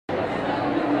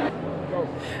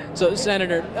So,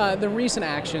 Senator, the recent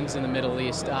actions in the Middle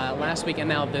East, last week and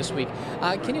now this week,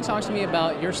 can you talk to me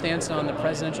about your stance on the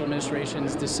presidential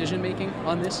administration's decision-making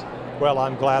on this? Well,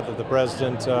 I'm glad that the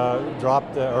president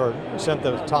sent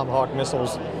the Tomahawk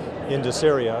missiles into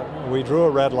Syria. We drew a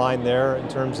red line there in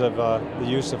terms of the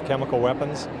use of chemical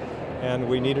weapons, and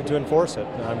we needed to enforce it.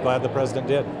 And I'm glad the president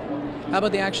did. How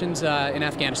about the actions in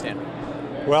Afghanistan?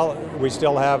 Well, we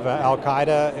still have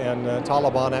Al-Qaeda and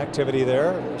Taliban activity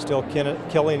there, still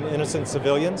killing innocent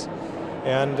civilians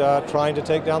and trying to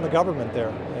take down the government there.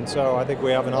 And so I think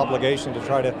we have an obligation to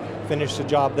try to finish the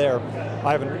job there.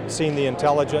 I haven't seen the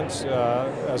intelligence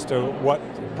as to what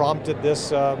prompted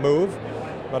this move,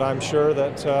 but I'm sure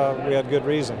that we had good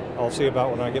reason. I'll see about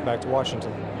when I get back to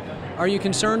Washington. Are you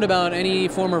concerned about any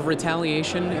form of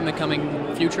retaliation in the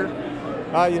coming future?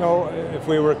 You know, if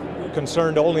we were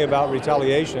concerned only about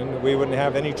retaliation, we wouldn't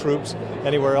have any troops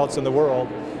anywhere else in the world.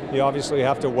 You obviously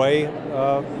have to weigh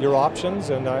your options,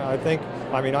 and I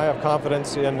have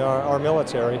confidence in our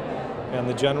military and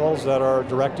the generals that are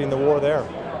directing the war there.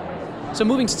 So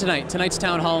moving to tonight's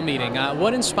town hall meeting,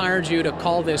 what inspired you to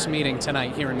call this meeting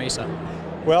tonight here in Mesa?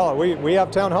 Well, we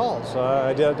have town halls.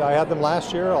 I had them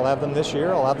last year, I'll have them this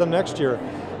year, I'll have them next year.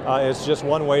 It's just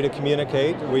one way to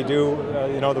communicate. We do,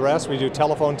 the rest, we do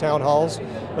telephone town halls,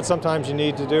 but sometimes you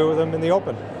need to do them in the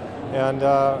open. And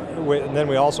then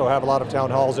we also have a lot of town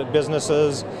halls at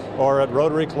businesses or at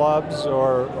Rotary clubs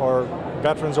or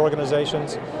veterans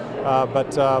organizations.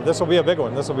 But this will be a big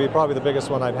one. This will be probably the biggest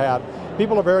one I've had.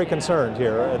 People are very concerned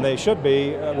here, and they should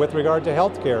be with regard to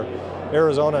health care.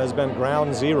 Arizona has been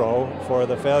ground zero for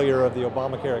the failure of the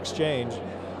Obamacare exchange.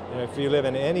 And if you live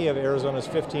in any of Arizona's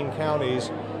 15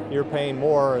 counties, you're paying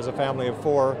more as a family of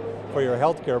 4 for your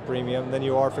health care premium than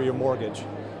you are for your mortgage.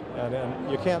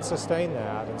 And you can't sustain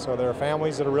that. And so there are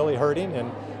families that are really hurting and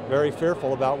very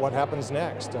fearful about what happens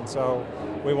next. And so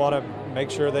we want to make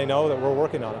sure they know that we're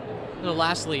working on it.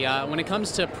 Lastly, when it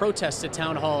comes to protests at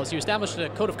town halls, you established a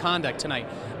code of conduct tonight.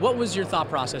 What was your thought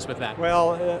process with that?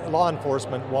 Well, law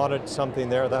enforcement wanted something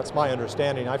there. That's my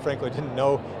understanding. I frankly didn't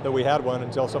know that we had one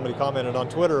until somebody commented on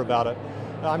Twitter about it.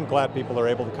 I'm glad people are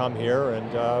able to come here,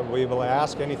 and we will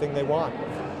ask anything they want.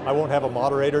 I won't have a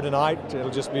moderator tonight. It'll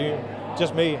just be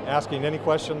me asking any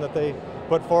question that they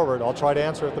put forward. I'll try to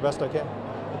answer it the best I can.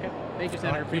 Okay. Thank you,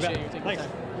 Senator. Appreciate you taking the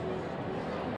time.